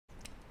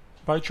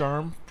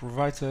PyCharm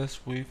provides us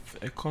with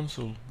a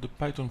console, the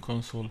Python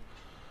console.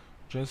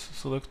 Just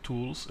select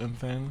Tools and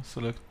then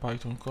select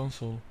Python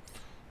console.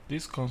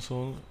 This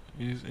console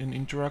is an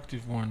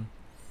interactive one.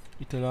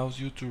 It allows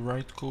you to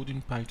write code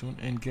in Python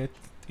and get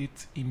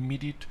its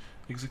immediate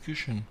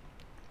execution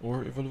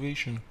or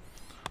evaluation.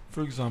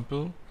 For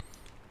example,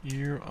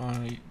 here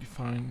I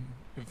define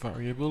a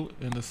variable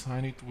and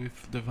assign it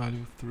with the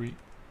value 3,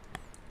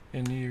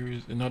 and here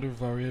is another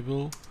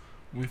variable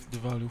with the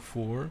value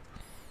 4,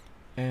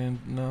 and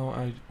now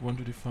I want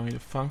to define a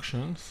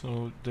function,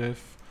 so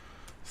def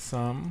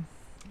sum,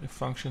 a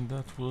function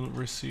that will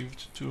receive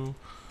two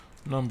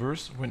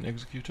numbers when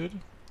executed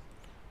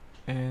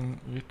and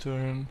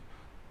return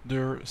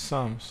their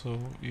sum. So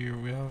here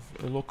we have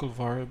a local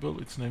variable,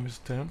 its name is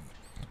temp,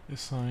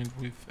 assigned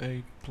with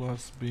a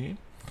plus b,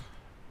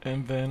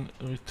 and then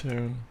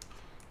return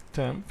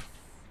temp.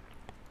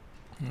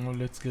 Now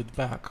let's get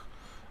back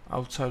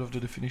outside of the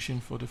definition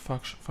for the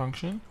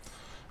function.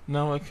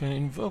 Now I can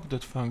invoke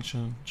that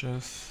function.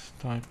 Just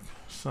type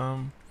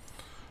sum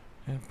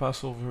and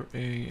pass over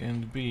a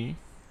and b,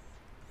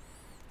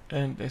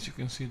 and as you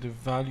can see, the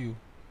value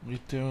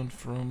returned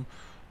from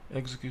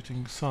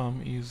executing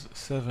sum is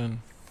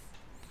 7.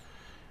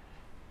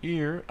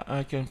 Here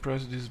I can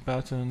press this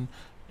button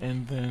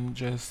and then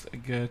just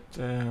get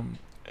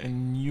a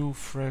new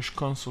fresh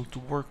console to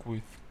work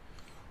with.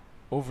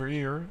 Over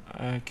here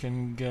I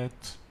can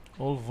get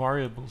all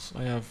variables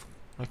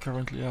I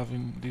currently have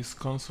in this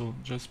console.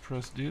 Just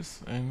press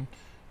this and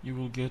you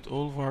will get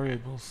all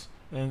variables,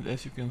 and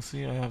as you can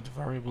see, I have the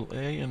variable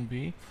a and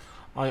b.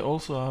 I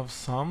also have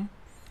sum.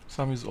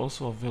 Sum is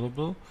also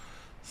available.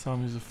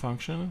 Sum is a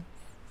function.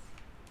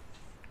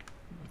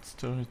 Let's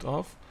turn it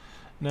off.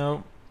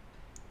 Now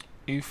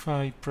if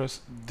I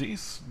press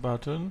this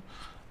button,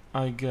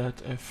 I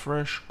get a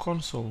fresh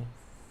console.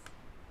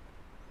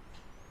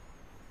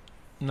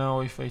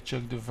 Now if I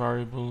check the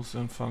variables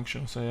and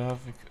functions I have,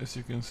 as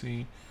you can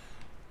see,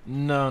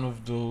 none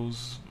of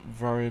those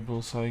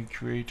variables I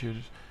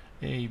created,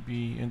 a,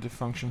 b, and the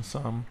function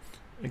sum,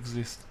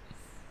 exist.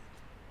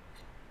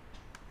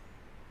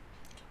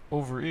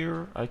 Over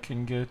here I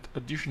can get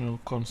additional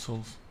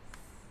consoles.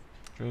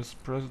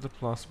 Just press the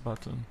plus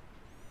button.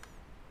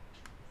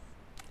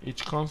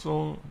 Each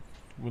console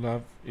will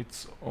have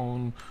its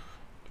own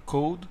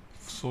code,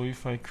 so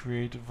if I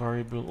create a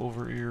variable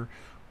over here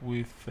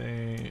with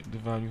the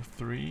value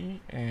 3,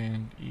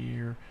 and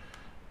here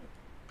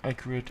I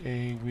create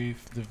a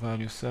with the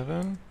value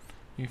 7,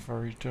 if I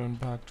return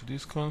back to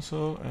this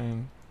console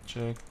and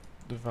check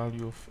the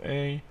value of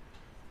a,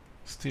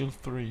 still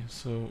 3.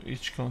 So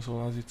each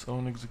console has its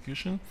own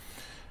execution,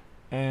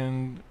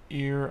 and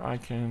here I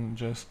can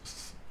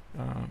just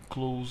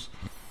close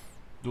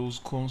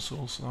those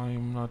consoles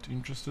I'm not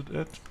interested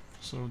at.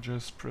 So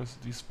just press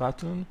this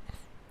button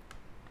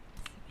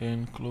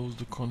and close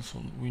the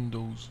console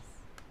windows.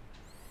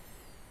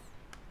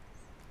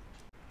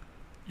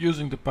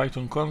 Using the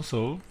Python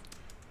console,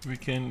 we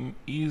can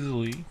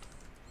easily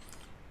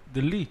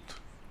delete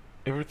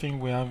everything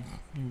we have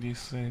in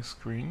this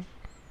screen.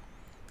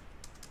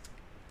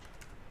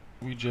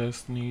 We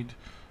just need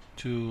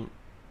to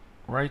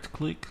right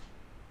click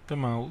the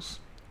mouse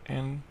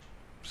and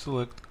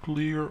select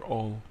clear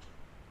all.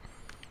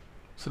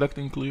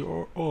 Selecting clear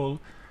all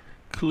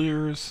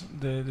clears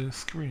the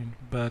screen,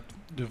 but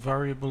the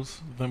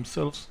variables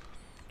themselves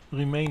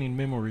remain in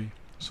memory.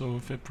 So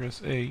if I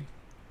press A,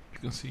 you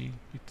can see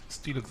it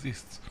still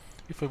exists.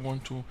 If I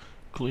want to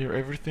clear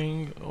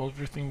everything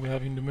we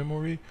have in the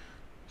memory,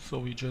 so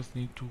we just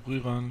need to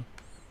rerun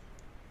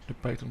the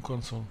Python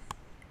console.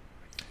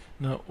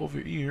 Now over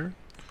here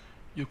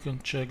you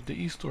can check the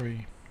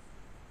history.